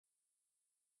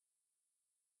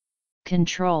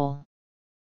control.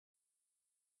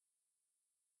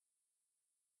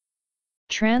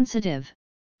 Transitive,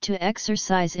 to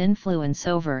exercise influence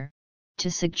over,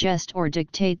 to suggest or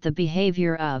dictate the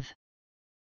behavior of.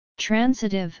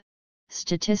 Transitive,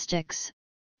 statistics,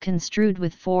 construed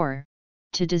with for,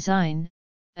 to design,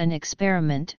 an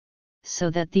experiment, so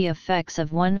that the effects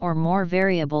of one or more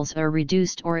variables are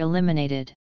reduced or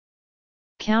eliminated.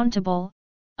 Countable,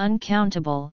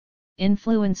 uncountable,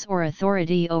 influence or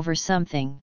authority over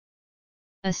something.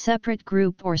 A separate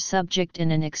group or subject in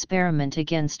an experiment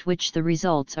against which the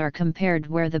results are compared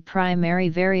where the primary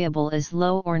variable is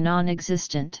low or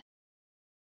non-existent.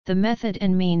 The method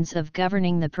and means of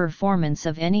governing the performance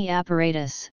of any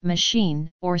apparatus, machine,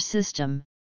 or system,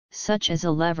 such as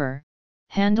a lever,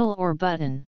 handle or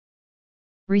button.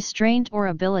 Restraint or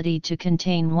ability to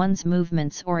contain one's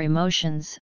movements or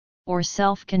emotions, or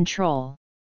self-control.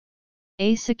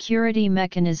 A security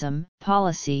mechanism,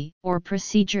 policy, or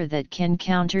procedure that can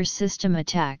counter system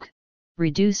attack,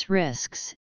 reduce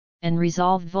risks, and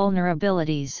resolve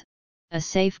vulnerabilities, a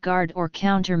safeguard or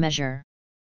countermeasure.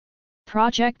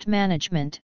 Project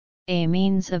management, a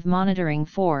means of monitoring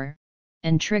for,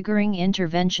 and triggering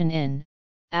intervention in,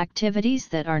 activities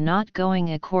that are not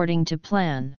going according to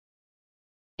plan.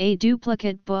 A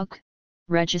duplicate book,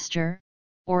 register,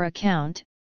 or account,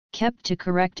 kept to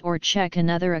correct or check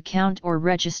another account or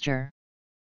register.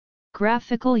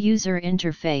 Graphical user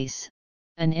interface,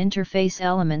 an interface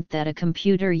element that a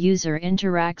computer user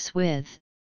interacts with,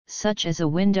 such as a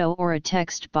window or a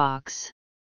text box.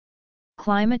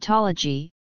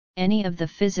 Climatology, any of the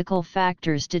physical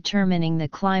factors determining the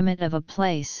climate of a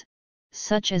place,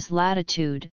 such as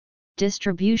latitude,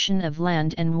 distribution of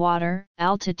land and water,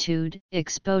 altitude,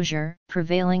 exposure,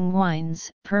 prevailing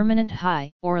winds, permanent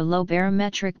high or low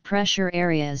barometric pressure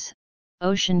areas,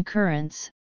 ocean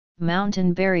currents,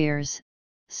 mountain barriers,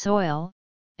 soil,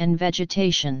 and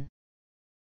vegetation.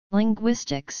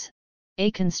 Linguistics, a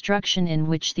construction in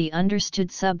which the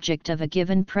understood subject of a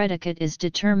given predicate is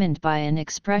determined by an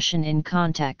expression in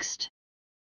context.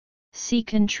 See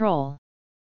control.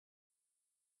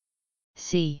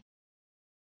 C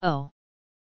O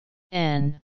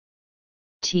N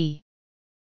T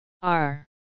R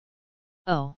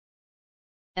O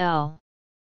L.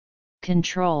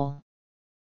 Control.